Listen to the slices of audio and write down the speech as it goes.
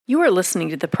You are listening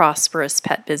to the Prosperous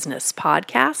Pet Business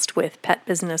Podcast with pet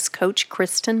business coach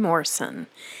Kristen Morrison,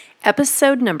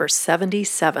 episode number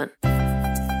 77.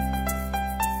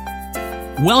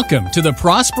 Welcome to the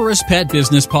Prosperous Pet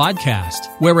Business Podcast,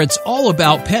 where it's all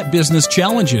about pet business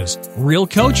challenges, real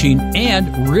coaching,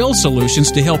 and real solutions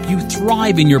to help you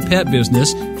thrive in your pet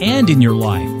business and in your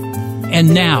life.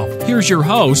 And now, here's your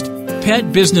host,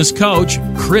 pet business coach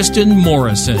Kristen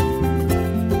Morrison.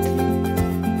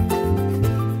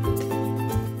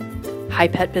 Hi,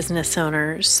 pet business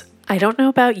owners. I don't know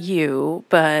about you,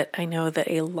 but I know that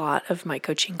a lot of my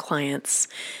coaching clients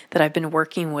that I've been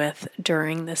working with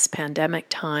during this pandemic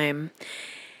time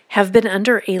have been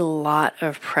under a lot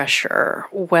of pressure,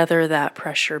 whether that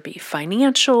pressure be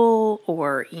financial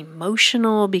or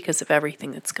emotional because of everything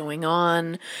that's going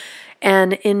on.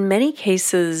 And in many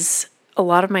cases, a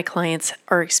lot of my clients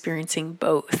are experiencing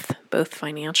both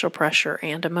financial pressure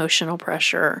and emotional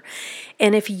pressure.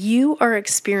 And if you are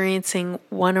experiencing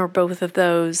one or both of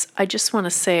those, I just want to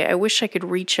say I wish I could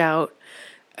reach out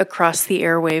across the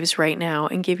airwaves right now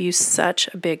and give you such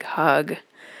a big hug.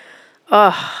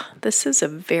 This is a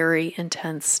very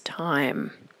intense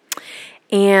time.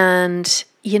 And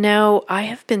I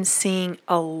have been seeing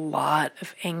a lot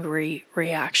of angry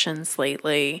reactions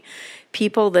lately.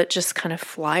 People that just kind of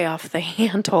fly off the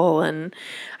handle, and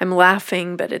I'm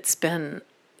laughing, but it's been,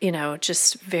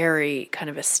 just very kind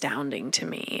of astounding to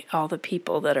me. All the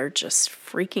people that are just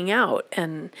freaking out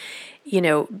and,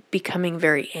 becoming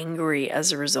very angry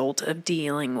as a result of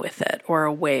dealing with it or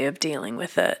a way of dealing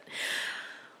with it.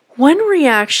 One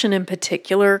reaction in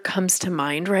particular comes to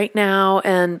mind right now,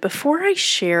 and before I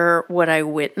share what I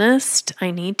witnessed, I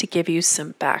need to give you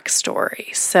some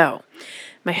backstory. So,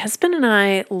 my husband and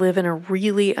I live in a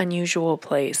really unusual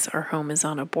place. Our home is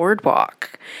on a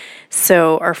boardwalk.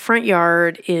 So, our front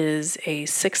yard is a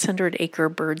 600-acre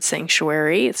bird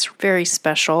sanctuary. It's very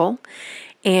special.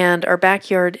 And our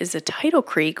backyard is a tidal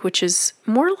creek, which is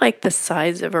more like the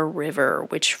size of a river,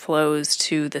 which flows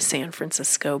to the San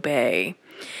Francisco Bay.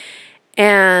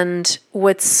 And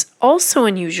what's also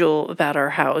unusual about our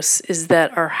house is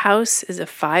that our house is a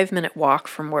 5-minute walk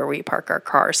from where we park our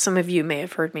car. Some of you may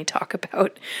have heard me talk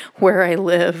about where I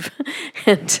live,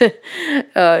 and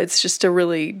it's just a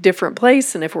really different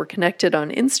place. And if we're connected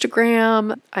on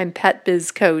Instagram, I'm Pet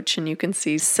Biz Coach, and you can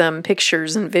see some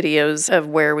pictures and videos of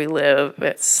where we live.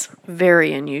 It's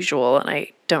very unusual, and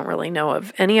I don't really know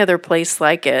of any other place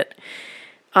like it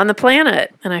on the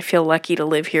planet. And I feel lucky to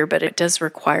live here, but it does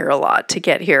require a lot to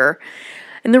get here.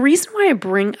 And the reason why I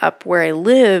bring up where I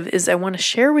live is I want to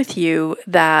share with you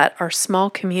that our small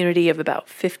community of about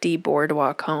 50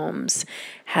 boardwalk homes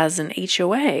has an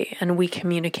HOA, and we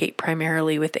communicate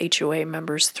primarily with HOA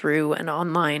members through an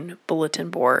online bulletin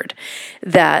board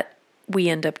that we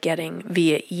end up getting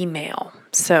via email.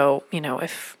 So,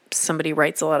 if somebody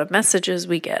writes a lot of messages,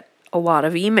 we get a lot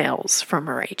of emails from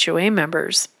our HOA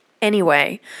members.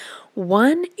 Anyway,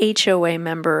 one HOA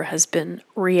member has been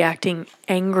reacting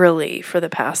angrily for the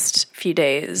past few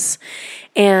days,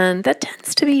 and that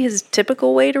tends to be his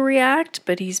typical way to react,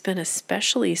 but he's been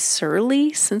especially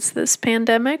surly since this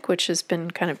pandemic, which has been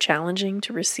kind of challenging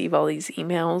to receive all these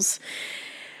emails.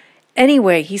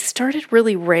 Anyway, he started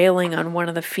really railing on one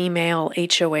of the female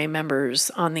HOA members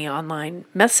on the online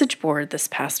message board this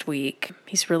past week.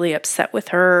 He's really upset with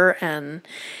her, and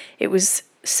it was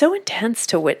so intense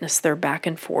to witness their back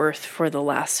and forth for the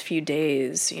last few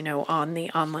days, on the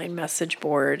online message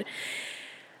board.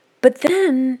 But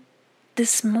then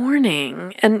this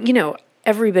morning, and,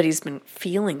 everybody's been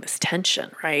feeling this tension,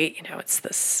 right? It's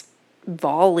this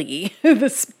volley,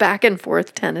 this back and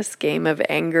forth tennis game of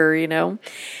anger,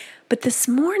 But this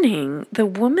morning, the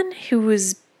woman who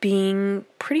was being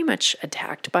pretty much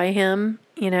attacked by him,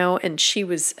 and she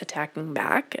was attacking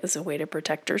back as a way to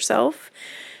protect herself,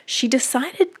 she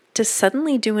decided to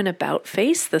suddenly do an about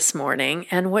face this morning,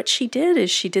 and what she did is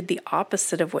she did the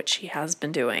opposite of what she has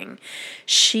been doing.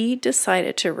 She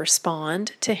decided to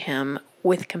respond to him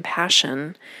with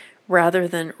compassion rather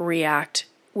than react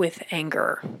with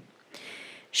anger.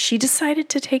 She decided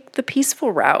to take the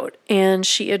peaceful route, and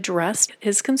she addressed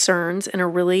his concerns in a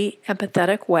really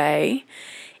empathetic way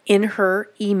in her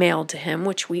email to him,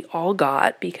 which we all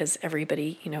got because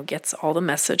everybody, gets all the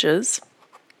messages.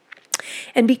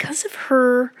 And because of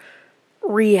her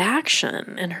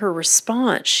reaction and her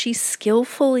response, she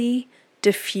skillfully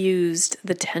diffused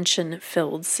the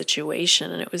tension-filled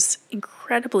situation. And it was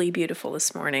incredibly beautiful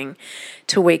this morning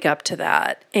to wake up to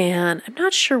that. And I'm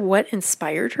not sure what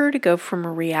inspired her to go from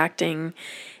reacting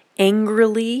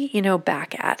angrily,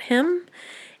 back at him.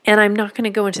 And I'm not going to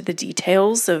go into the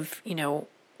details of,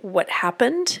 what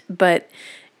happened, but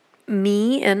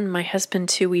me and my husband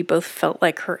too, we both felt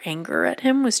like her anger at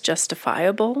him was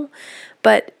justifiable,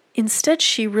 but instead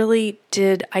she really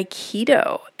did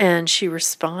Aikido and she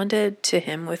responded to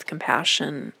him with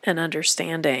compassion and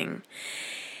understanding.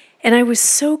 And I was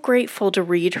so grateful to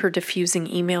read her diffusing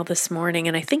email this morning,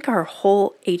 and I think our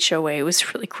whole HOA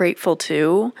was really grateful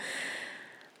too.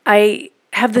 I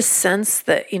have the sense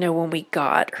that, when we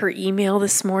got her email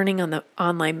this morning on the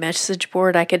online message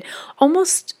board, I could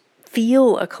almost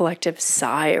feel a collective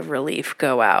sigh of relief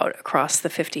go out across the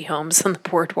 50 homes on the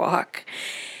boardwalk.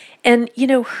 And,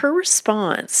 her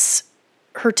response,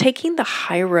 her taking the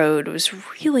high road was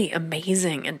really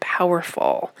amazing and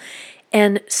powerful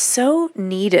and so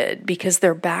needed, because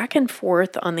their back and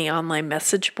forth on the online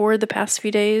message board the past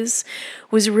few days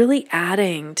was really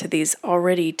adding to these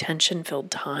already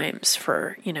tension-filled times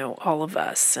for, all of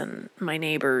us and my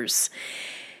neighbors.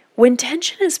 When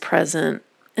tension is present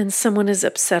and someone is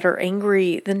upset or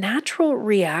angry, the natural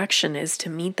reaction is to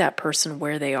meet that person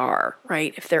where they are,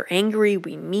 right? If they're angry,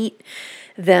 we meet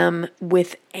them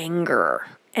with anger,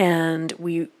 and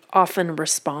we often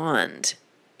respond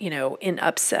in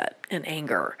upset and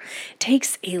anger. It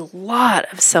takes a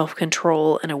lot of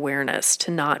self-control and awareness to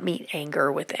not meet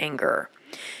anger with anger.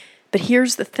 But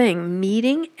here's the thing,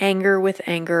 meeting anger with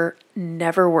anger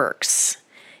never works.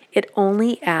 It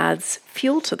only adds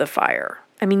fuel to the fire.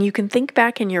 I mean, you can think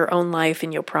back in your own life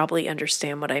and you'll probably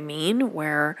understand what I mean,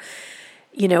 where,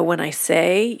 when I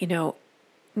say,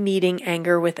 meeting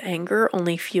anger with anger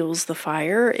only fuels the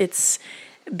fire, it's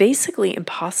basically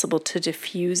impossible to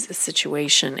diffuse the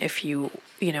situation if you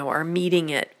are meeting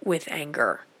it with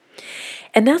anger.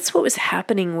 And that's what was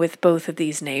happening with both of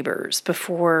these neighbors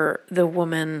before the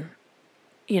woman,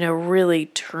 really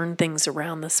turned things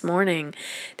around this morning.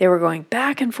 They were going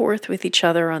back and forth with each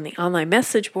other on the online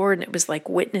message board, and it was like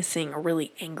witnessing a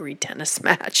really angry tennis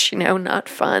match, not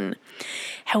fun.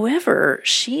 However,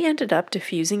 she ended up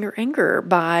diffusing her anger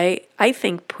by, I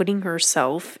think, putting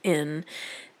herself in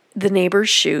the neighbor's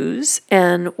shoes.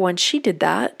 And once she did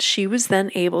that, she was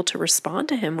then able to respond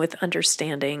to him with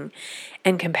understanding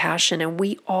and compassion. And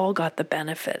we all got the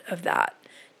benefit of that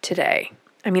today.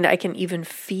 I mean, I can even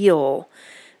feel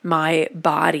my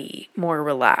body more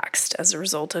relaxed as a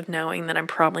result of knowing that I'm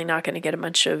probably not going to get a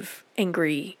bunch of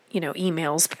angry,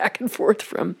 emails back and forth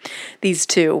from these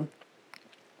two.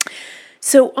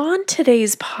 So on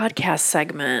today's podcast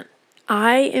segment,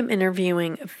 I am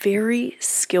interviewing a very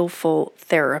skillful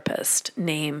therapist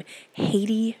named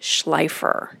Hedy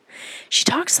Schleifer. She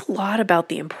talks a lot about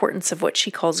the importance of what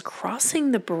she calls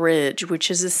crossing the bridge,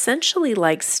 which is essentially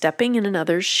like stepping in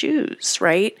another's shoes,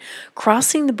 right?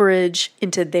 Crossing the bridge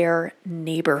into their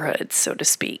neighborhood, so to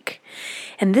speak.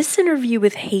 And this interview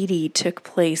with Hedy took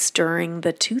place during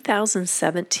the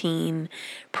 2017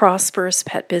 Prosperous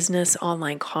Pet Business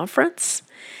Online Conference.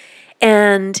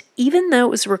 And even though it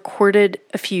was recorded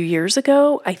a few years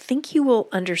ago, I think you will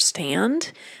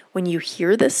understand when you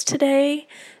hear this today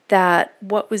that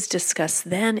what was discussed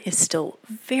then is still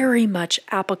very much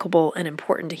applicable and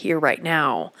important to hear right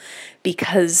now,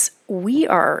 because we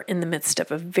are in the midst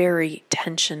of a very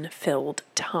tension-filled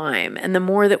time. And the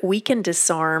more that we can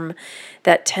disarm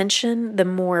that tension, the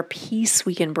more peace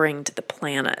we can bring to the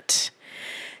planet.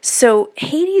 So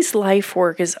Hedy's life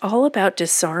work is all about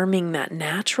disarming that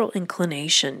natural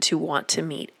inclination to want to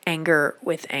meet anger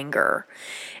with anger.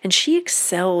 And she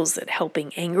excels at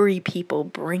helping angry people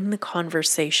bring the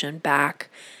conversation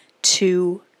back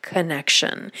to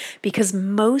connection, because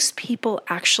most people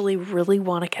actually really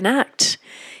want to connect,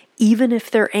 even if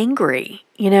they're angry,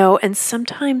 and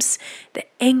sometimes the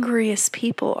angriest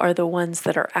people are the ones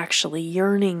that are actually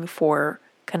yearning for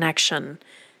connection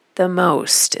the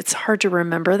most. It's hard to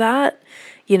remember that,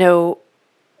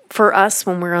 for us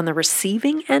when we're on the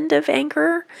receiving end of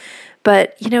anger.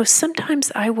 But,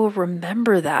 sometimes I will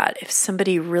remember that if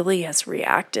somebody really has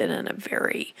reacted in a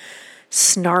very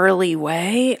snarly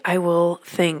way, I will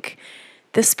think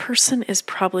this person is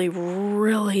probably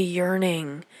really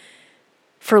yearning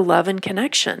for love and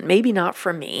connection. Maybe not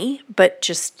from me, but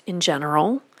just in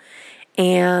general.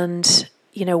 And,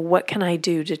 what can I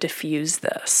do to diffuse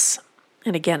this?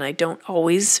 And again, I don't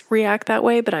always react that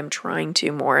way, but I'm trying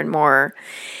to more and more.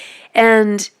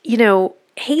 And,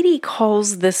 Hedy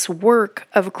calls this work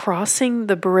of crossing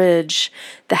the bridge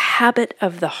the habit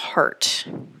of the heart.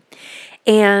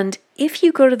 And if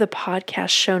you go to the podcast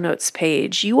show notes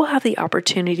page, you will have the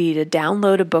opportunity to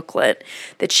download a booklet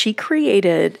that she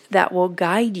created that will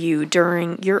guide you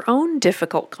during your own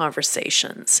difficult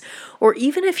conversations. Or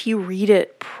even if you read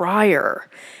it prior,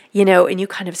 and you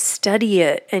kind of study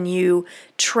it and you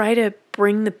try to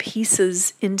bring the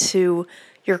pieces into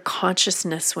your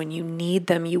consciousness when you need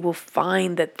them, you will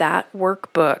find that that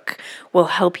workbook will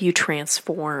help you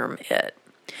transform it.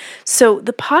 So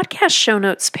the podcast show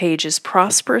notes page is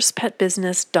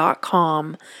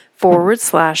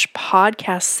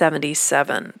prosperouspetbusiness.com/podcast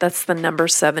 77. That's the number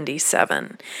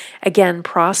 77. Again,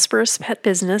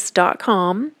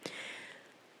 prosperouspetbusiness.com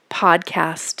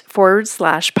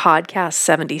podcast/podcast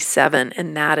 77,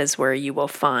 and that is where you will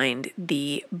find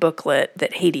the booklet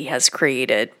that Hedy has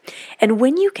created. And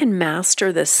when you can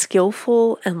master the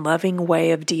skillful and loving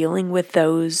way of dealing with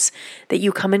those that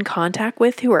you come in contact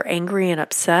with who are angry and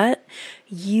upset,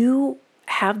 you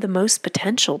have the most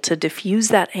potential to diffuse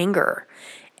that anger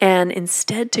and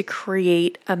instead to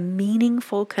create a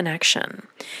meaningful connection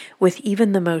with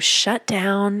even the most shut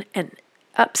down and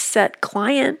upset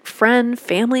client, friend,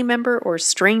 family member, or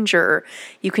stranger.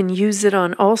 You can use it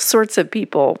on all sorts of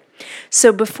people.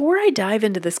 So before I dive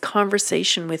into this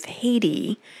conversation with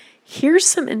Hedy, here's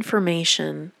some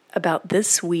information about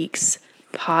this week's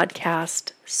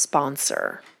podcast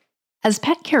sponsor. As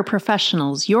pet care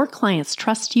professionals, your clients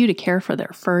trust you to care for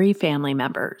their furry family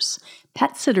members.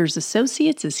 Pet Sitters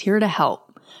Associates is here to help.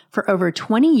 For over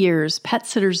 20 years, Pet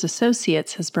Sitters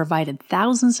Associates has provided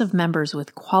thousands of members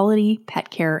with quality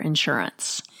pet care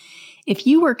insurance. If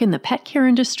you work in the pet care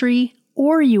industry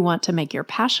or you want to make your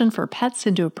passion for pets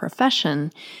into a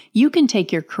profession, you can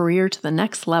take your career to the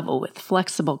next level with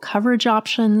flexible coverage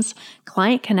options,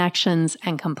 client connections,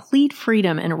 and complete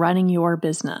freedom in running your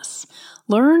business.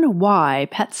 Learn why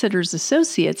Pet Sitters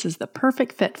Associates is the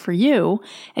perfect fit for you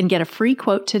and get a free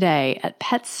quote today at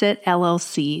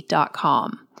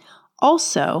PetSitLLC.com.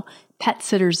 Also, Pet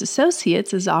Sitters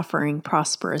Associates is offering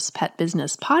Prosperous Pet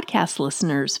Business podcast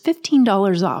listeners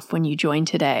 $15 off when you join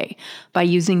today by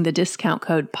using the discount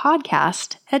code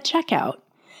PODCAST at checkout.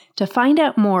 To find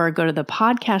out more, go to the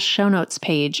podcast show notes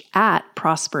page at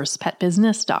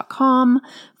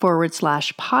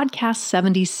prosperouspetbusiness.com/podcast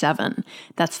 77.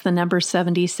 That's the number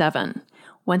 77.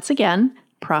 Once again,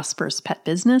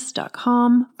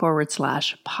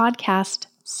 prosperouspetbusiness.com/podcast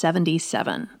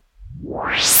 77.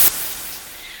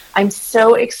 I'm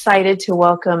so excited to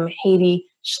welcome Hedy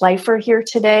Schleifer here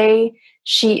today.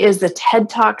 She is a TED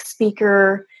Talk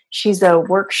speaker. She's a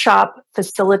workshop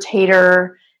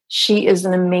facilitator. She is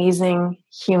an amazing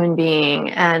human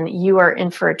being, and you are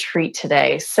in for a treat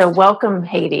today. So welcome,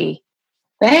 Hedy.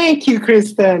 Thank you,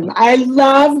 Kristen. I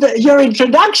loved your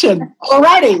introduction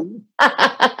already.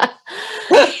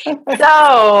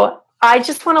 So I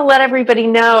just want to let everybody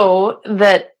know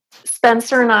that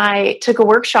Spencer and I took a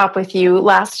workshop with you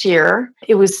last year.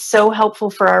 It was so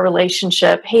helpful for our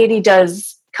relationship. Hedy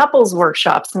does couples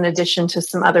workshops in addition to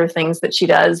some other things that she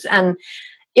does. And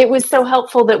it was so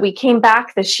helpful that we came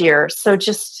back this year. So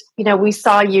just, we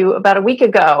saw you about a week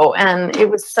ago, and it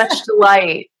was such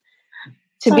delight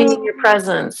to be in your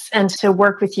presence and to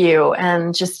work with you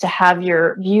and just to have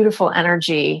your beautiful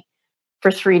energy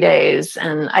for 3 days.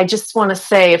 And I just want to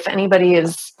say, if anybody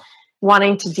is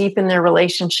wanting to deepen their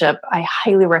relationship, I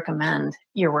highly recommend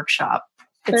your workshop.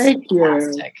 It's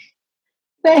fantastic.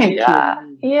 Thank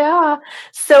you. Yeah.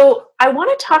 So I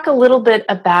want to talk a little bit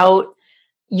about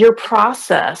your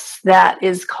process that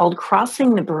is called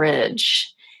Crossing the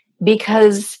Bridge,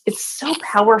 because it's so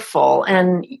powerful.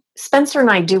 And Spencer and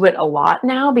I do it a lot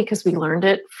now because we learned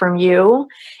it from you.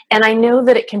 And I know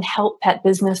that it can help pet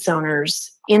business owners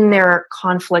in their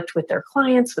conflict with their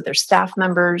clients, with their staff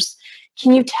members.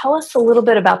 Can you tell us a little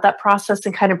bit about that process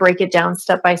and kind of break it down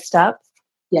step by step?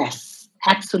 Yes,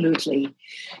 absolutely.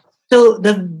 So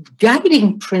the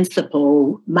guiding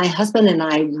principle my husband and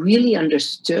I really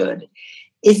understood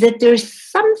is that there's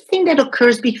something that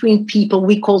occurs between people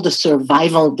we call the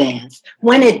survival dance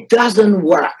when it doesn't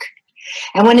work.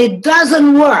 And when it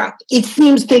doesn't work, it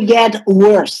seems to get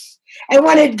worse. And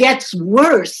when it gets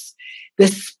worse, the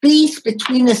space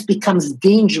between us becomes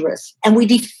dangerous and we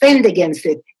defend against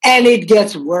it and it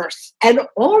gets worse. And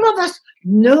all of us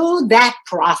know that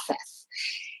process.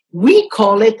 We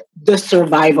call it the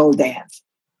survival dance.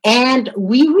 And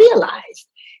we realized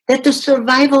that the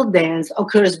survival dance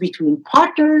occurs between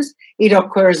partners, it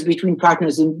occurs between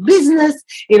partners in business,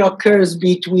 it occurs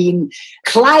between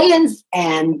clients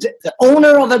and the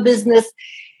owner of a business.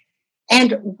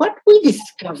 And what we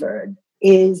discovered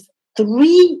is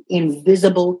 3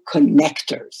 invisible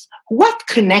connectors. What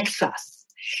connects us?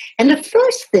 And the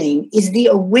first thing is the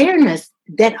awareness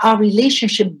that our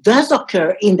relationship does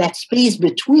occur in that space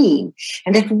between,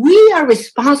 and that we are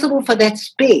responsible for that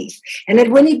space, and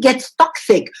that when it gets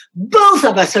toxic, both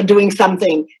of us are doing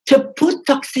something to put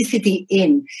toxicity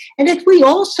in, and that we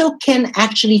also can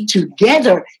actually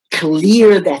together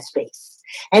clear that space.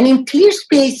 And in clear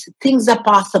space, things are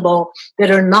possible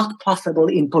that are not possible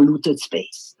in polluted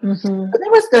space. Mm-hmm. So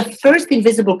that was the first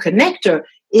invisible connector,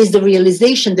 is the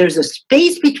realization there's a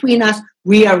space between us.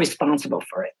 We are responsible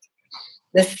for it.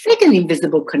 The second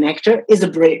invisible connector is a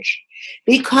bridge,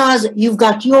 because you've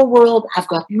got your world, I've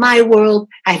got my world,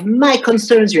 I have my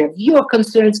concerns, you have your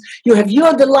concerns, you have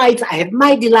your delights, I have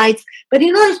my delights. But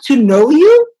in order to know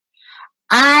you,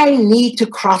 I need to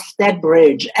cross that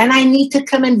bridge, and I need to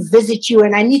come and visit you,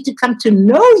 and I need to come to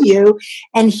know you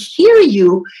and hear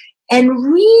you and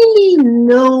really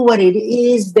know what it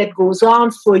is that goes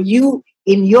on for you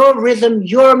in your rhythm,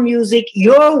 your music,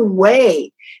 your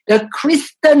way, the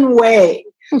Christian way.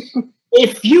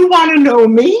 If you want to know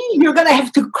me, you're going to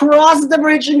have to cross the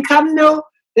bridge and come know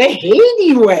the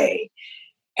Hedy way.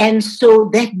 And so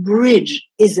that bridge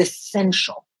is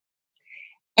essential.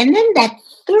 And then that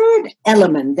third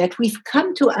element that we've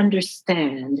come to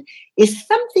understand is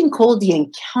something called the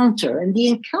encounter. And the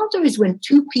encounter is when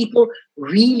two people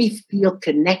really feel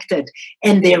connected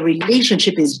and their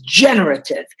relationship is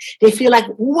generative. They feel like,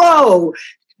 whoa,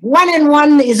 1 and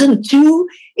 1 isn't 2,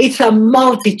 it's a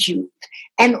multitude.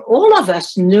 And all of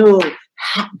us know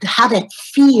how that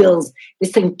feels,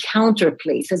 this encounter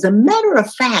place. As a matter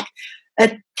of fact,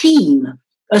 a team,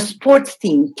 a sports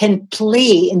team, can play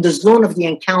in the zone of the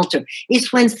encounter.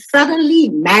 It's when suddenly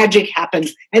magic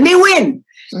happens and they win.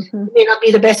 Mm-hmm. They may not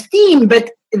be the best team,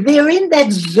 but they're in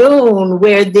that zone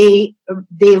where they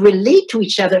relate to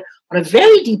each other on a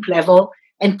very deep level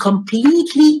and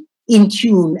completely in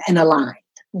tune and aligned.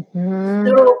 Mm-hmm.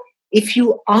 So if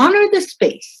you honor the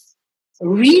space,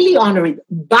 really honor it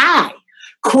by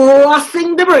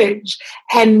crossing the bridge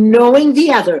and knowing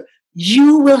the other,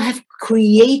 you will have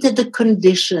created the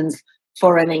conditions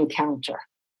for an encounter.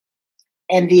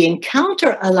 And the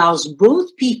encounter allows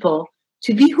both people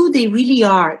to be who they really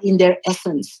are in their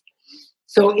essence.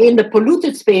 So in the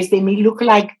polluted space, they may look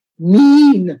like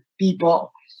mean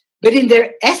people, but in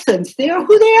their essence, they are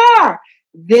who they are,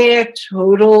 their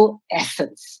total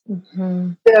essence.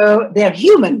 Mm-hmm. So their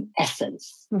human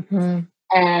essence. Mm-hmm.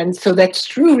 And so that's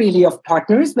true really of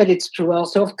partners, but it's true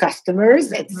also of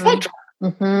customers, etc.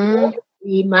 Mm-hmm.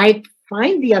 We might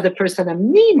find the other person a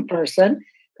mean person,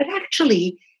 but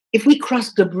actually, if we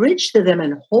cross the bridge to them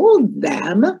and hold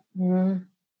them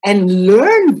and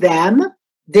learn them,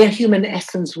 their human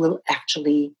essence will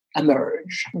actually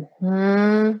emerge.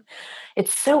 Mm-hmm.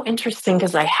 It's so interesting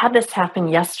because I had this happen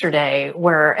yesterday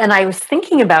and I was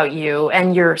thinking about you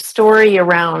and your story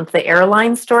around the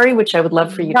airline story, which I would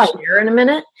love for you to share in a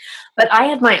minute. But I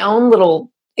had my own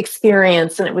little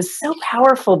experience, and it was so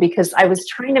powerful because I was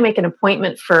trying to make an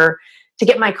appointment to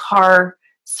get my car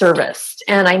serviced,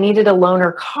 and I needed a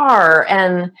loaner car,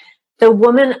 and the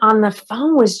woman on the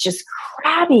phone was just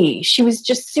crabby. She was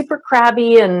just super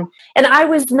crabby, and I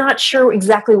was not sure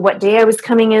exactly what day I was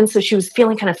coming in, so she was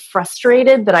feeling kind of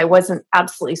frustrated that I wasn't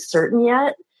absolutely certain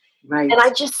yet. Right. And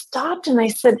I just stopped and I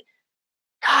said,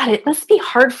 God, it must be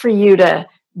hard for you to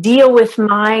deal with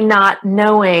my not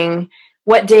knowing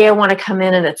what day I want to come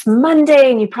in, and it's Monday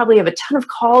and you probably have a ton of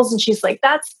calls. And she's like,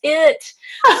 that's it.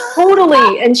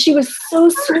 Totally. And she was so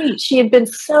sweet. She had been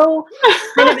so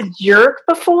kind of a jerk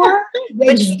before,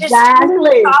 but she just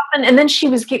softened. And then she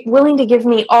was willing to give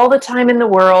me all the time in the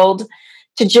world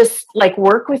to just like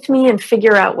work with me and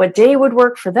figure out what day would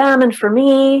work for them and for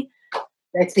me.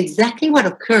 That's exactly what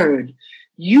occurred.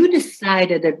 You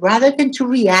decided that rather than to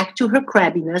react to her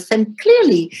crabbiness, and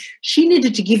clearly she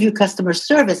needed to give you customer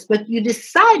service, but you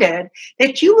decided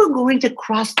that you were going to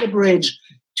cross the bridge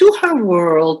to her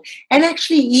world and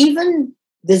actually even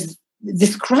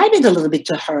describe it a little bit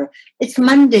to her. It's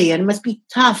Monday and it must be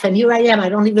tough, and here I am. I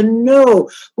don't even know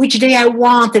which day I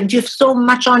want, and you have so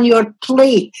much on your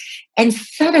plate. And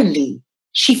suddenly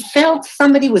she felt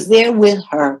somebody was there with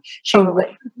her. She was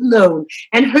alone,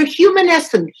 and her human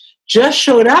essence just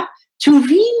showed up to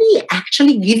really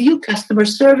actually give you customer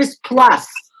service plus.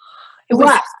 It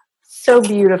was so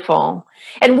beautiful.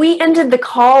 And we ended the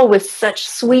call with such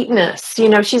sweetness. You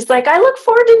know, she's like, I look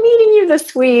forward to meeting you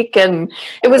this week. And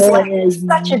it was like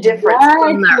such a difference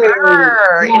from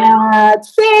her.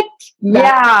 That's it.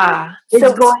 Yeah. It's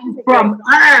so going from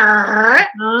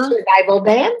survival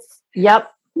dance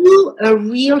to a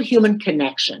real human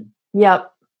connection.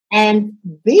 Yep. And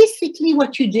basically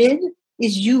what you did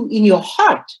is you, in your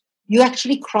heart, you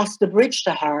actually crossed the bridge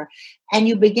to her and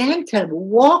you began to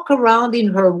walk around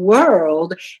in her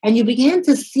world and you began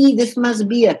to see this must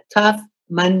be a tough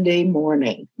Monday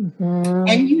morning. Mm-hmm.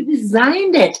 And you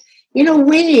designed it in a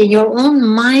way, in your own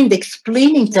mind,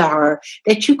 explaining to her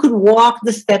that you could walk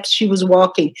the steps she was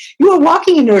walking. You were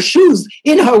walking in her shoes,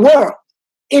 in her world.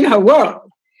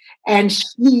 And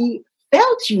she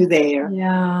felt you there.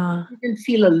 Yeah. She didn't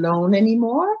feel alone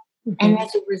anymore. Mm-hmm. And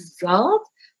as a result,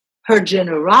 her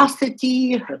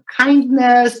generosity, her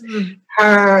kindness,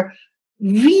 her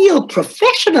real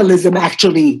professionalism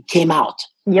actually came out.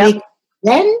 Yep.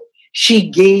 Then she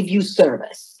gave you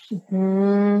service.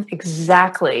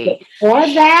 Exactly. Before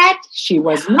that, she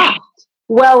was not.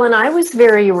 Well, and I was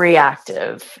very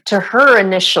reactive to her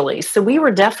initially. So we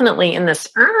were definitely in this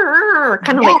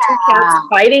kind of like two cats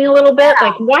fighting a little bit.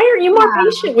 Like, why aren't you more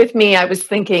patient with me? I was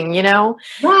thinking, I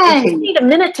just need a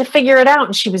minute to figure it out.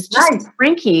 And she was just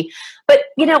cranky. But,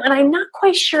 and I'm not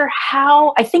quite sure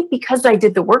how. I think because I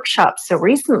did the workshop so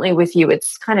recently with you,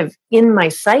 it's kind of in my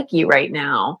psyche right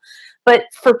now. But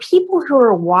for people who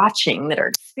are watching that are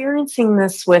experiencing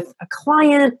this with a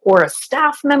client or a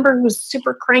staff member who's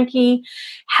super cranky,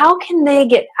 how can they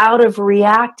get out of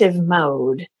reactive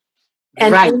mode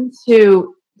and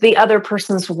into the other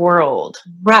person's world?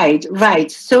 Right.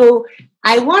 So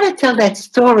I want to tell that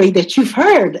story that you've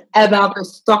heard about the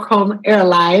Stockholm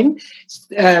airline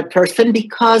person,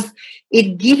 because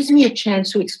it gives me a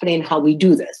chance to explain how we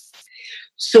do this.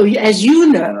 So as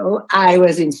you know, I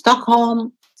was in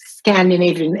Stockholm.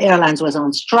 Scandinavian Airlines was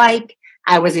on strike.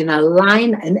 I was in a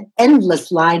line, an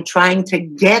endless line, trying to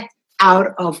get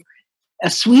out of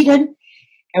Sweden.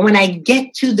 And when I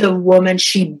get to the woman,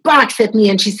 she barks at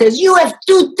me and she says, "You have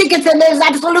 2 tickets and there's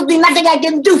absolutely nothing I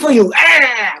can do for you."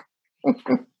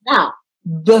 Now,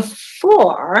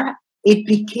 before it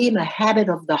became a habit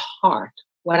of the heart,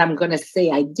 what I'm going to say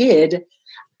I did,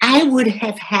 I would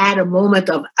have had a moment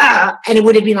of, and it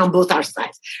would have been on both our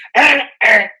sides.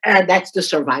 That's the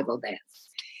survival dance.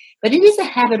 But it is a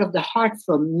habit of the heart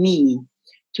for me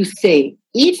to say,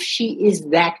 if she is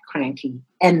that cranky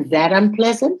and that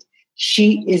unpleasant,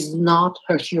 she is not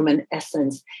her human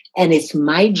essence. And it's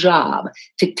my job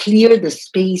to clear the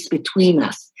space between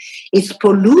us. It's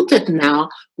polluted now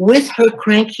with her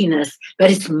crankiness,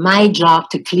 but it's my job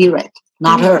to clear it,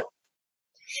 not her.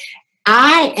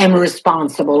 I am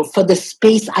responsible for the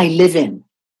space I live in.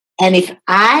 And if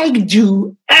I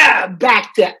do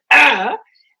back to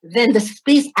then the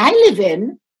space I live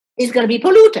in is going to be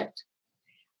polluted.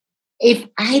 If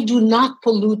I do not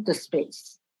pollute the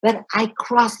space, but I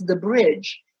cross the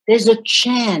bridge, there's a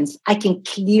chance I can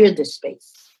clear the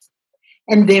space.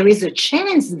 And there is a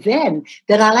chance then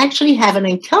that I'll actually have an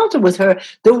encounter with her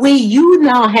the way you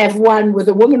now have one with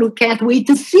a woman who can't wait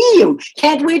to see you,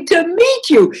 can't wait to meet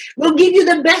you, will give you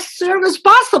the best service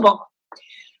possible.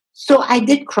 So I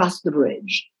did cross the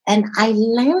bridge, and I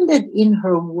landed in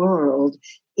her world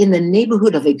in the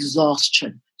neighborhood of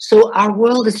exhaustion. So our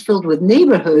world is filled with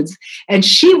neighborhoods, and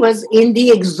she was in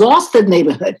the exhausted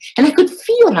neighborhood, and I could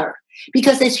feel her.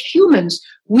 Because as humans,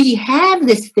 we have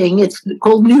this thing, it's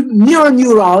called mirror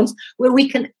neurons, where we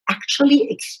can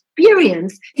actually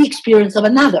experience the experience of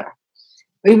another.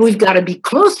 We've got to be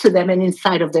close to them and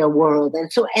inside of their world.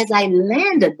 And so as I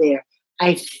landed there,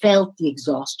 I felt the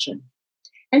exhaustion.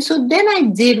 And so then I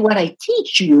did what I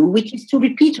teach you, which is to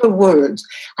repeat her words.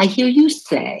 I hear you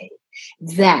say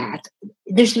that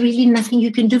there's really nothing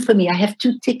you can do for me. I have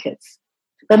 2 tickets.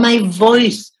 But my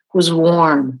voice was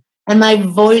warm. And my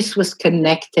voice was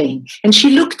connecting. And she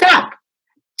looked up.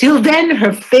 Till then,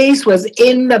 her face was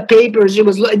in the papers. She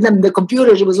was in the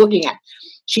computer she was looking at.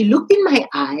 She looked in my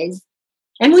eyes,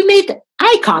 and we made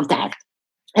eye contact.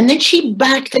 And then she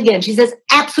backed again. She says,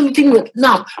 "Absolutely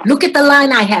not. Look at the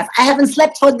line I have. I haven't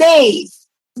slept for days."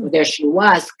 There she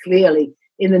was, clearly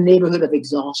in the neighborhood of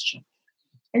exhaustion.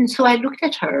 And so I looked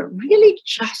at her, really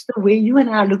just the way you and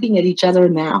I are looking at each other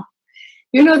now.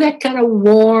 You know, that kind of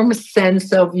warm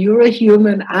sense of you're a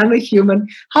human, I'm a human.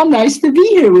 How nice to be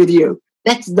here with you.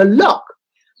 That's the look.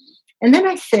 And then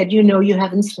I said, you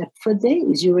haven't slept for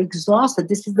days. You're exhausted.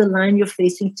 This is the line you're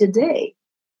facing today.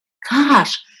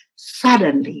 Gosh,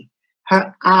 suddenly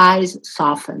her eyes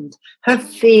softened. Her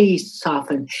face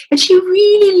softened. And she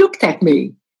really looked at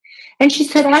me. And she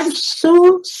said, "I'm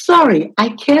so sorry. I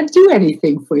can't do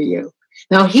anything for you."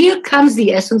 Now, here comes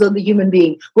the essence of the human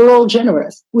being. We're all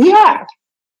generous. We are.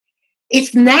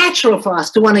 It's natural for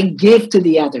us to want to give to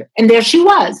the other. And there she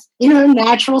was in her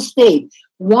natural state,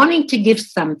 wanting to give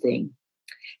something.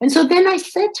 And so then I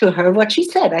said to her what she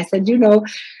said. I said,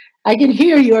 I can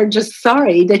hear you're just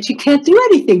sorry that you can't do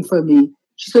anything for me.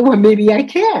 She said, "Well, maybe I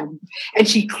can." And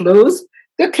she closed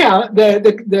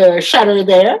the shutter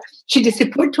there. She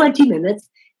disappeared 20 minutes.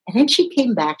 And then she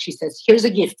came back. She says, "Here's a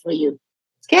gift for you.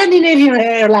 Scandinavian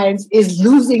Airlines is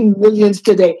losing millions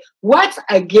today. What's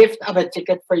a gift of a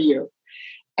ticket for you?"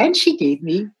 And she gave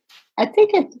me a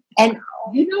ticket. And,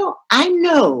 I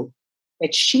know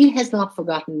that she has not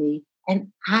forgotten me,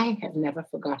 and I have never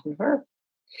forgotten her.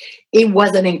 It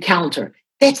was an encounter.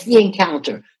 That's the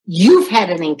encounter. You've had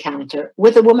an encounter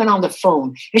with a woman on the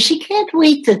phone, and she can't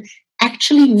wait to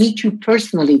actually meet you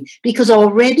personally because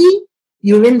already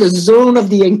you're in the zone of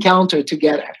the encounter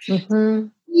together. Mm-hmm.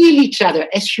 Feel each other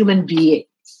as human beings.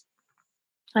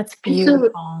 That's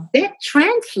beautiful. So that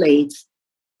translates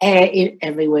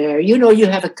everywhere. You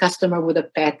have a customer with a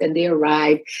pet and they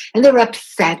arrive and they're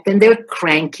upset and they're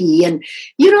cranky and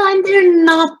they're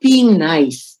not being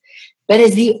nice. But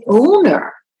as the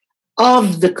owner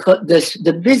of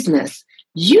the business,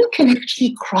 you can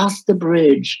actually cross the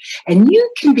bridge and you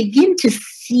can begin to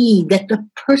see that the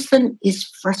person is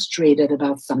frustrated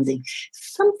about something.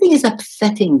 Something is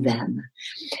upsetting them.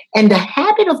 And the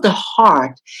habit of the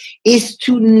heart is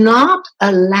to not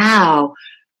allow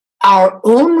our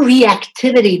own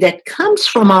reactivity that comes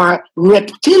from our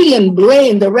reptilian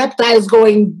brain, the reptiles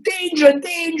going, danger,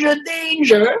 danger,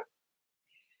 danger.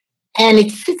 And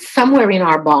it sits somewhere in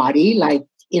our body, like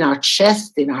in our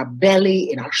chest, in our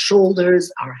belly, in our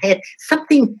shoulders, our head.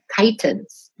 Something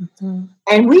tightens. Mm-hmm.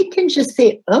 And we can just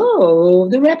say, oh,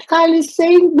 the reptile is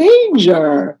saying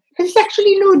danger. There's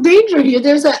actually no danger here.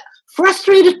 There's a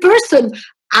frustrated person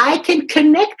I can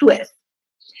connect with.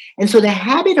 And so the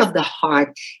habit of the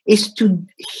heart is to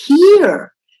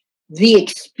hear the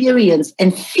experience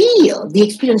and feel the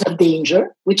experience of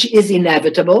danger, which is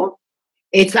inevitable.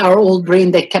 It's our old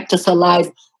brain that kept us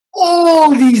alive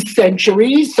all these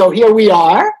centuries. So here we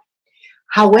are.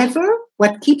 However,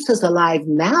 what keeps us alive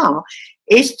now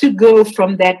is to go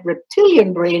from that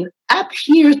reptilian brain up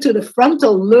here to the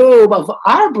frontal lobe of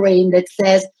our brain that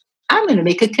says, I'm going to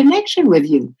make a connection with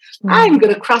you. Mm-hmm. I'm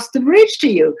going to cross the bridge to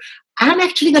you. I'm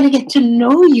actually going to get to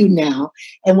know you now.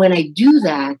 And when I do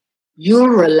that, you'll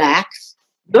relax.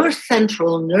 Your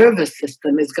central nervous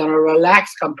system is going to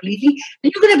relax completely.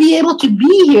 And you're going to be able to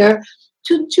be here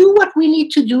to do what we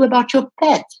need to do about your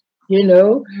pet,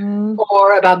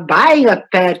 or about buying a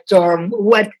pet or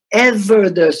whatever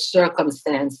the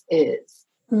circumstance is.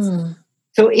 Mm.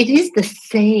 So it is the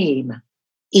same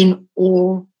in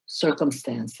all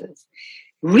circumstances.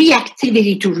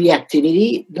 Reactivity to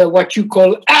reactivity, what you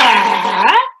call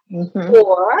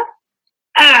or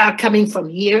coming from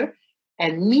here,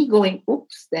 and me going,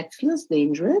 oops, that feels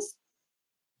dangerous.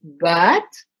 But,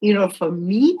 for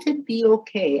me to be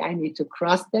okay, I need to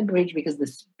cross that bridge because the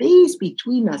space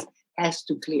between us has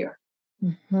to clear.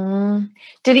 Mm-hmm.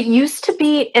 Did it used to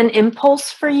be an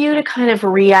impulse for you to kind of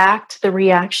react the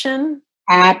reaction?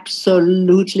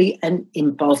 Absolutely an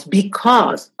impulse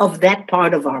because of that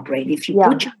part of our brain. If you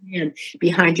put your hand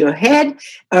behind your head,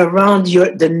 around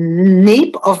the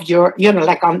nape of your,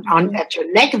 like on at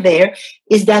your neck there,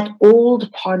 is that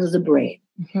old part of the brain.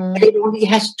 Mm-hmm. And it only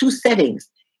has two settings.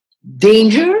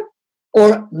 Danger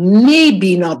or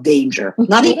maybe not danger.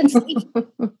 Not even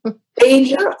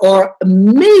danger or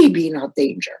maybe not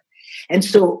danger. And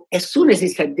so as soon as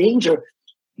it's a danger,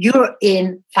 you're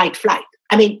in fight flight.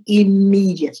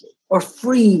 Immediately. Or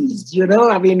freeze,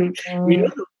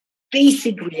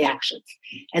 basic reactions.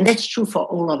 And that's true for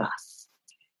all of us.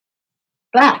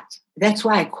 But that's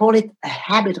why I call it a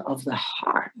habit of the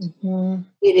heart. Mm-hmm.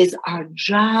 It is our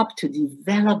job to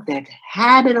develop that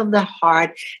habit of the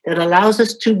heart that allows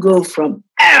us to go from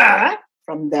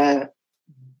the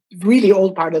really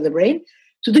old part of the brain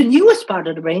to the newest part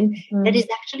of the brain that is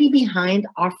actually behind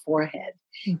our forehead.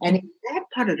 Mm-hmm. And in that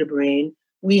part of the brain,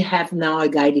 we have now a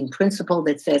guiding principle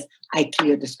that says, I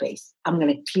clear the space. I'm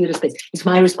going to clear the space. It's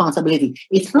my responsibility.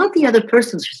 It's not the other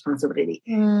person's responsibility.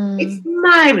 It's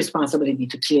my responsibility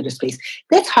to clear the space.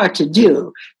 That's hard to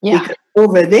do. Yeah. Because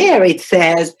over there it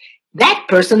says, that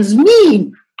person's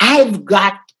mean. I've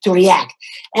got to react.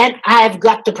 And I've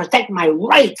got to protect my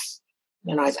rights,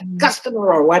 as a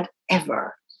customer or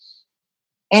whatever.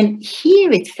 And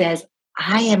here it says,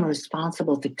 I am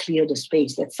responsible to clear the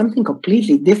space. That's something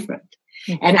completely different.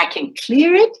 Mm-hmm. And I can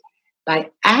clear it by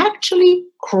actually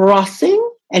crossing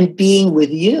and being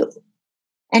with you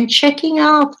and checking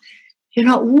out,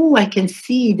 I can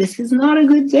see this is not a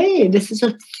good day. This is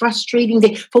a frustrating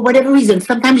day for whatever reason.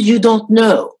 Sometimes you don't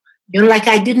know, like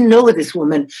I didn't know this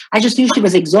woman. I just knew she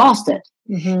was exhausted.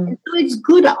 Mm-hmm. And so it's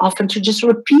good often to just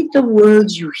repeat the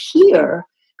words you hear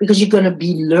because you're going to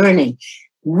be learning.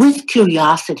 With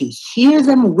curiosity, hear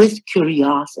them with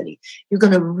curiosity. You're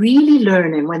going to really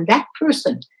learn. And when that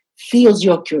person feels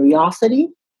your curiosity,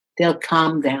 they'll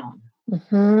calm down.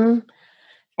 Mm-hmm.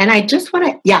 And I just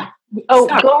want to,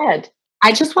 go ahead.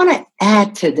 I just want to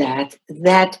add to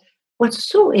that what's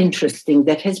so interesting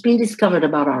that has been discovered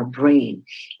about our brain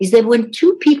is that when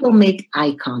two people make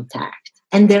eye contact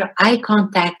and their eye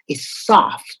contact is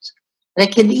soft,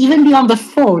 That can even be on the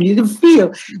phone. You can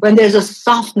feel when there's a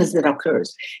softness that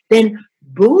occurs. Then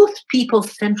both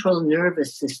people's central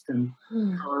nervous system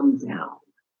calm down.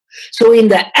 So in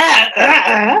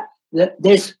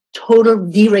there's total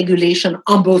deregulation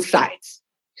on both sides.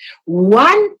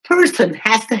 One person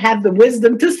has to have the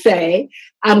wisdom to say,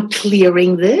 I'm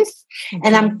clearing this,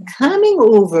 and I'm coming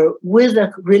over with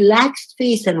a relaxed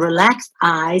face and relaxed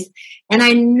eyes, and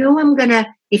I know I'm going to,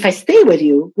 if I stay with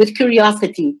you, with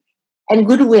curiosity and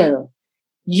goodwill,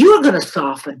 you're going to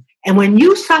soften. And when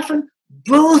you soften,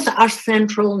 both our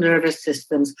central nervous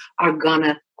systems are going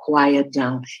to quiet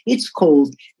down. It's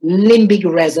called limbic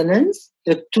resonance,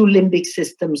 the two limbic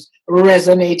systems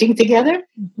resonating together.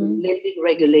 Limbic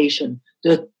regulation,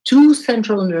 the two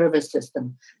central nervous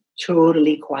systems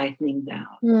totally quietening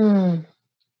down.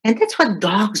 And that's what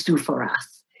dogs do for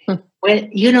us.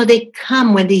 When, they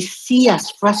come when they see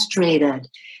us frustrated,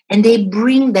 and they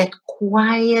bring that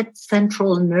quiet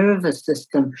central nervous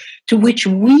system to which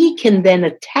we can then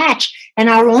attach, and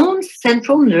our own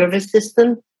central nervous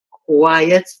system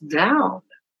quiets down.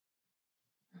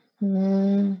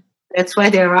 That's why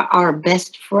they're our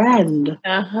best friend.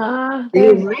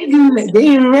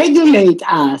 They regulate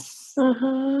us.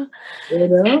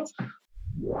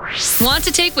 Want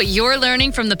to take what you're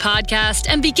learning from the podcast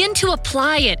and begin to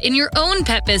apply it in your own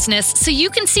pet business so you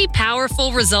can see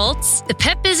powerful results? The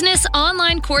Pet Business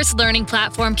online course learning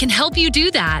platform can help you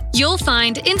do that. You'll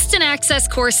find instant access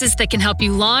courses that can help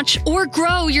you launch or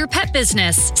grow your pet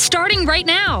business starting right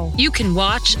now. You can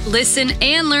watch, listen,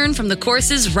 and learn from the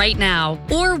courses right now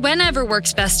or whenever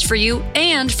works best for you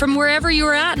and from wherever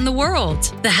you're at in the world.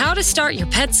 The How to Start Your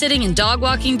Pet Sitting and Dog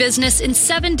Walking Business in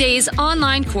 7 Days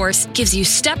online course gives you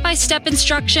step-by-step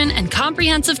instruction and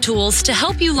comprehensive tools to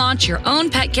help you launch your own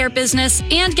pet care business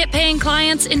and get paying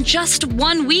clients in just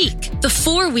 1 week. The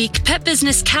 4-week Pet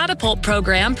Business Catapult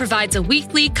program provides a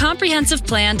weekly comprehensive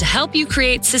plan to help you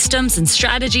create systems and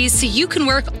strategies so you can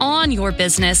work on your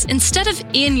business instead of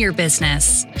in your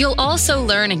business. You'll also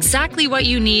learn exactly what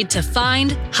you need to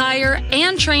find, hire,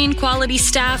 and train quality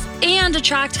staff and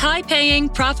attract high-paying,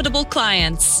 profitable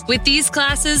clients. With these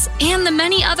classes and the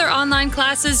many other online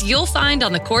classes you'll find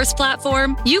on the course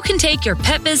platform, you can take your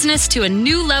pet business to a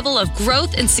new level of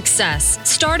growth and success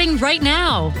starting right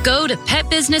now. Go to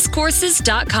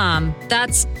petbusinesscourses.com.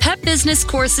 That's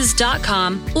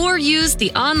petbusinesscourses.com, or use the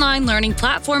online learning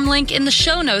platform link in the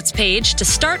show notes page to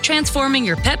start transforming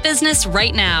your pet business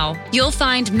right now. You'll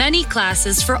find many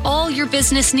classes for all your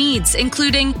business needs,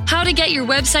 including how to get your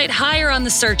website higher on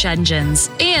the search engines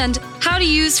and how to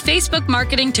use Facebook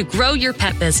marketing to grow your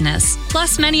pet business,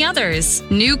 plus many others.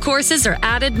 New courses are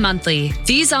added monthly.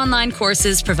 These online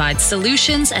courses provide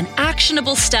solutions and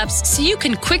actionable steps so you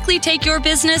can quickly take your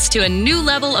business to a new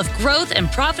level of growth and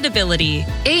profitability.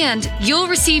 And you'll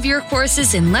receive your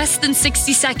courses in less than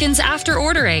 60 seconds after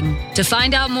ordering. To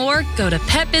find out more, go to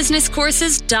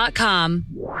petbusinesscourses.com.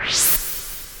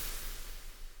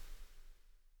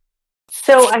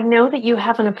 So I know that you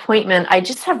have an appointment. I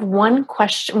just have one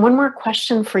more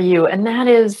question for you. And that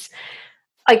is,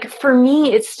 like, for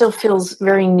me, it still feels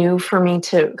very new for me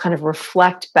to kind of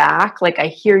reflect back. Like, I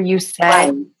hear you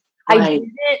say, I did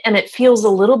it, and it feels a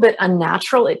little bit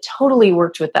unnatural. It totally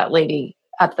worked with that lady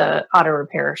at the auto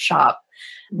repair shop.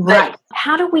 But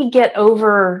how do we get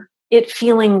over it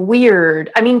feeling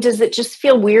weird? I mean, does it just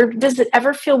feel weird? Does it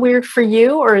ever feel weird for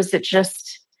you, or is it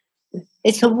just...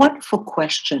 It's a wonderful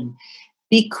question,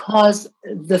 because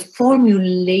the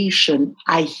formulation,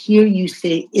 I hear you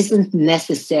say, isn't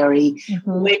necessary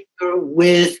when you're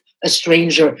with a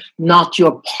stranger, not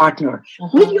your partner.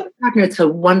 With your partner, it's a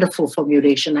wonderful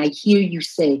formulation, I hear you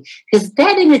say, because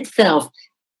that in itself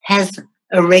has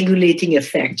a regulating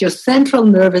effect. Your central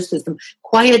nervous system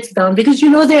quiets down because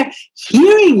they're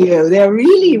hearing you, they're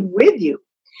really with you.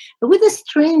 But with a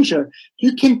stranger,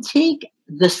 you can take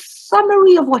the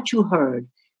summary of what you heard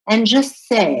and just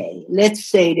say, let's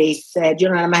say they said,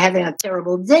 I'm having a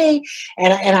terrible day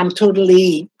and I'm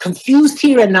totally confused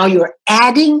here, and now you're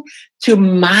adding to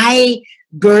my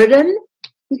burden.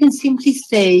 You can simply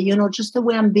say, just the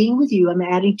way I'm being with you, I'm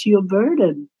adding to your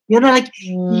burden. You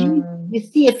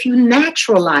see, if you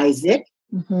naturalize it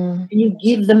and you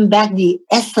give them back the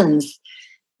essence,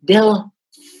 they'll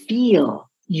feel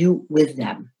you with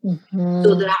them.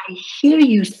 So that I hear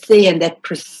you say, and that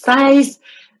precise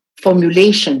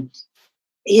formulation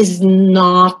is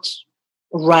not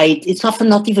right. It's often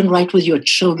not even right with your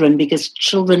children, because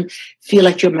children feel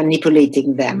like you're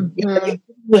manipulating them. You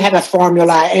have a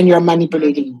formula and you're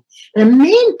manipulating them. The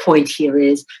main point here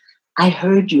is, I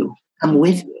heard you, I'm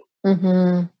with you.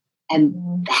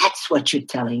 And that's what you're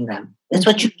telling them. That's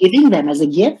what you're giving them as a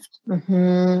gift.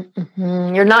 Mm-hmm,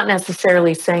 mm-hmm. You're not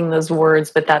necessarily saying those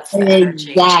words, but that's the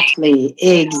energy. Exactly.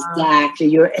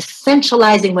 You're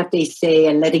essentializing what they say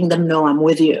and letting them know I'm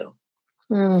with you.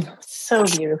 So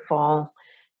beautiful.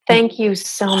 Thank you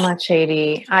so much,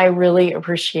 Hedy. I really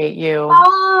appreciate you.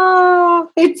 Oh,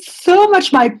 it's so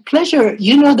much my pleasure.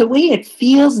 You know, the way it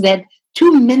feels that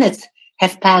 2 minutes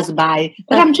have passed by,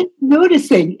 but I'm just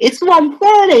noticing it's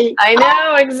 1:30. I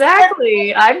know,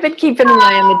 exactly. I've been keeping an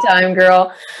eye on the time,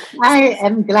 girl. I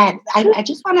am glad. I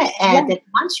just want to add that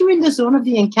once you're in the zone of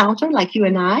the encounter, like you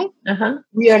and I,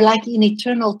 we are like in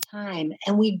eternal time,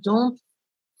 and we don't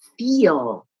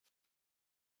feel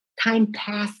time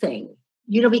passing,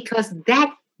 you know, because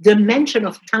that dimension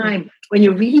of time when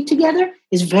you're really together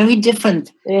is very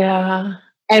different. Yeah.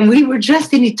 And we were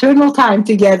just in eternal time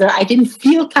together. I didn't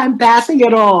feel time passing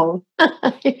at all.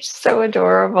 You're so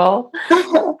adorable.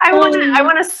 I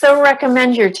want to so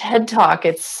recommend your TED Talk.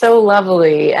 It's so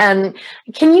lovely. And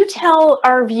can you tell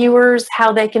our viewers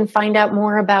how they can find out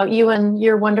more about you and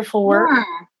your wonderful work? Yeah.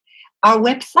 Our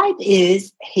website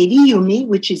is Hedy Yumi,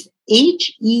 which is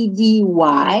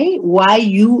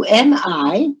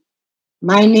HEDYYUMI.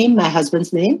 My name, my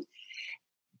husband's name.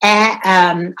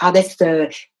 And that's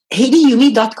the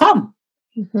HedyYumi.com.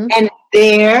 And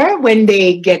there, when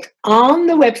they get on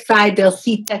the website, they'll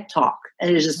see TED Talk.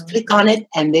 And they just click on it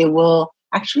and they will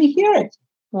actually hear it.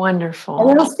 Wonderful.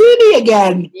 And they'll see me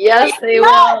again. Yes, they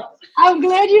will. I'm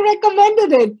glad you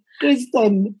recommended it,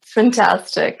 Kristen.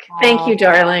 Fantastic. Thank you,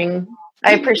 darling.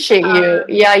 I appreciate you.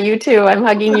 Yeah, you too. I'm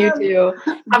hugging you too.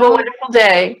 Have a wonderful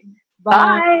day.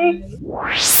 Bye.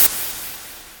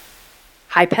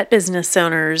 Hi, pet business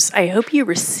owners. I hope you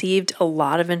received a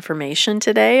lot of information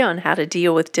today on how to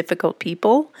deal with difficult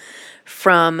people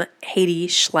from Hedy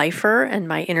Schleifer and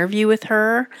my interview with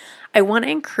her. I want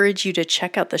to encourage you to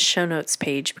check out the show notes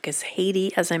page because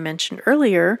Hedy, as I mentioned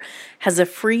earlier, has a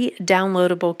free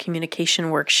downloadable communication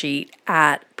worksheet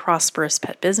at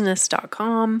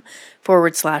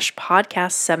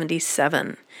prosperouspetbusiness.com/podcast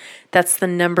 77. That's the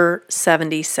number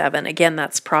 77. Again,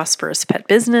 that's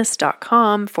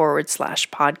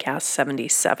prosperouspetbusiness.com/podcast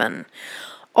 77.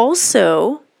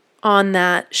 Also, on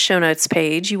that show notes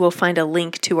page, you will find a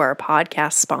link to our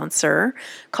podcast sponsor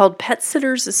called Pet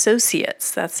Sitters Associates.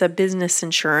 That's a business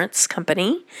insurance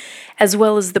company, as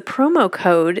well as the promo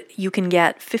code. You can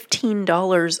get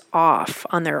 $15 off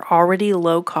on their already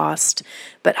low cost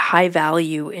but high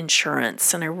value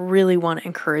insurance. And I really want to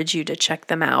encourage you to check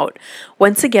them out.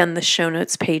 Once again, the show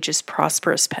notes page is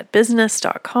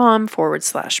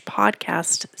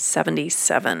prosperouspetbusiness.com/podcast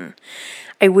 77.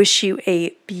 I wish you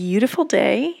a beautiful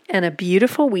day and a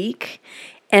beautiful week,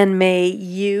 and may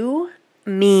you,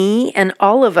 me, and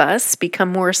all of us become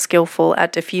more skillful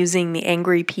at diffusing the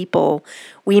angry people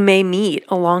we may meet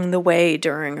along the way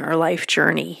during our life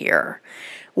journey here.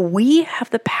 We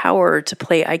have the power to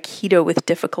play Aikido with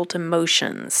difficult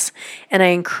emotions, and I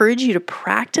encourage you to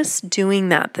practice doing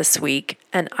that this week,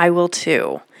 and I will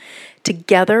too.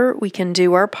 Together, we can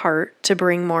do our part to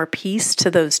bring more peace to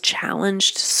those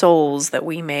challenged souls that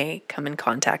we may come in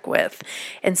contact with.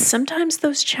 And sometimes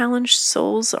those challenged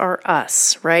souls are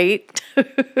us, right?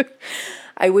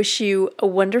 I wish you a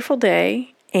wonderful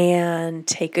day and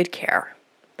take good care.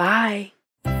 Bye.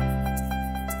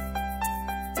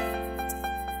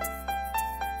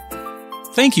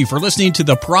 Thank you for listening to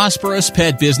the Prosperous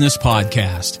Pet Business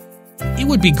Podcast. It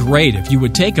would be great if you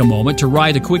would take a moment to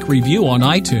write a quick review on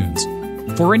iTunes.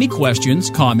 For any questions,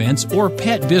 comments, or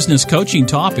pet business coaching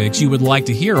topics you would like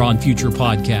to hear on future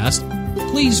podcasts,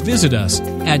 please visit us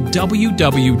at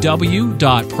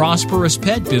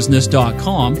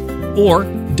www.prosperouspetbusiness.com or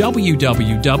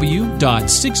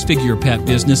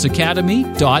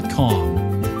www.sixfigurepetbusinessacademy.com.